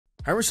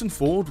Harrison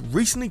Ford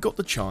recently got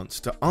the chance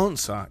to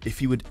answer if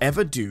he would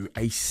ever do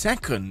a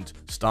second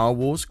Star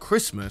Wars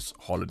Christmas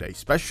holiday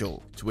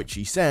special, to which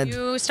he said,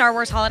 "New Star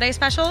Wars holiday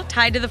special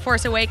tied to The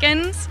Force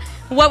Awakens?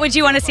 What would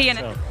you want to see in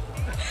it?"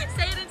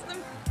 Say it into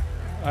them.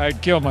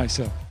 I'd kill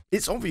myself.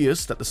 It's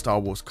obvious that the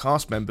Star Wars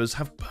cast members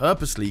have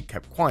purposely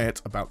kept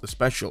quiet about the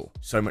special,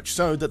 so much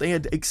so that they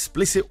had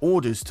explicit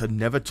orders to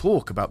never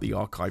talk about the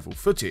archival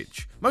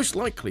footage, most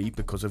likely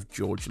because of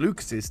George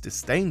Lucas's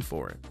disdain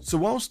for it. So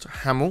whilst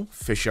Hamill,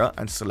 Fisher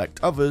and select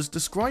others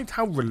described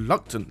how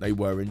reluctant they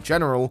were in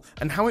general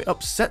and how it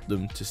upset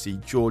them to see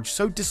George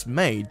so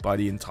dismayed by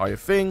the entire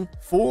thing,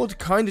 Ford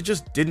kinda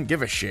just didn't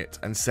give a shit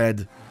and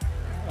said,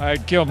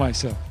 "I'd kill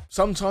myself."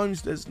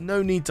 Sometimes there's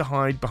no need to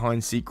hide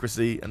behind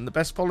secrecy, and the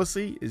best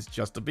policy is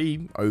just to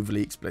be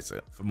overly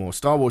explicit. For more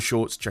Star Wars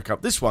shorts, check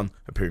out this one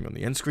appearing on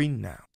the end screen now.